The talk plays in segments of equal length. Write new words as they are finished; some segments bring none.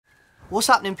What's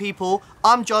happening, people?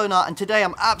 I'm Jonah, and today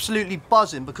I'm absolutely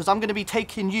buzzing because I'm going to be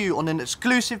taking you on an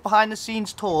exclusive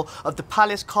behind-the-scenes tour of the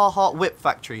Palace Carhartt whip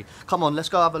factory. Come on, let's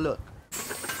go have a look.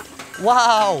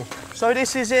 Wow, so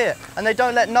this is it. And they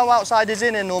don't let no outsiders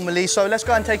in here normally, so let's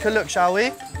go and take a look, shall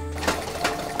we?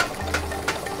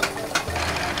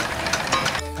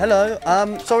 Hello,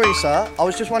 sorry sir, I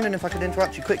was just wondering if I could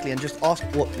interrupt you quickly and just ask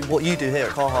what you do here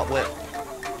at Carhartt Whip.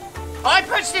 I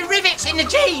put the rivets in the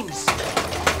jeans!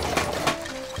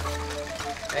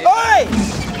 Oi!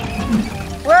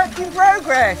 Work in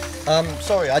progress.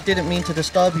 Sorry, I didn't mean to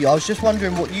disturb you. I was just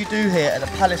wondering what you do here at the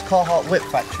Palace Carhartt Whip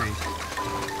factory.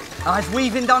 I was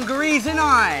weaving dungarees, and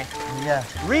I. Yeah.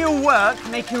 Real work,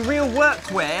 making real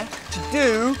workwear to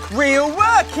do real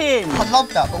work in. I love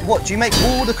that, but what, do you make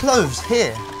all the clothes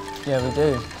here? Yeah, we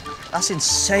do. That's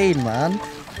insane, man.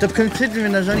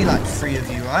 Considering there's only like 3 of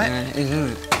you, right? Yeah, it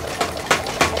is.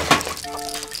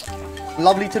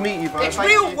 Lovely to meet you, bro. It's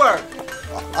real work.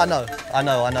 I know.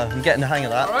 I'm getting the hang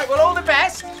of that. All right, well, all the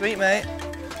best. Sweet, mate.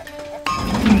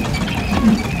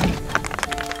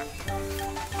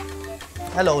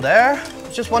 Hello there.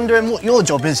 Just wondering what your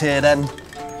job is here, then.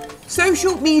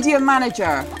 Social media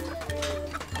manager.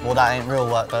 Well, that ain't real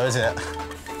work, though, is it?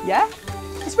 Yeah?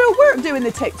 It's real work doing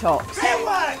the TikToks. Real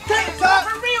work.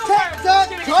 TikTok. Real work. TikTok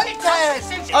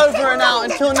contest. Over and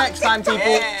out. Until next time, people.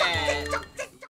 Yeah.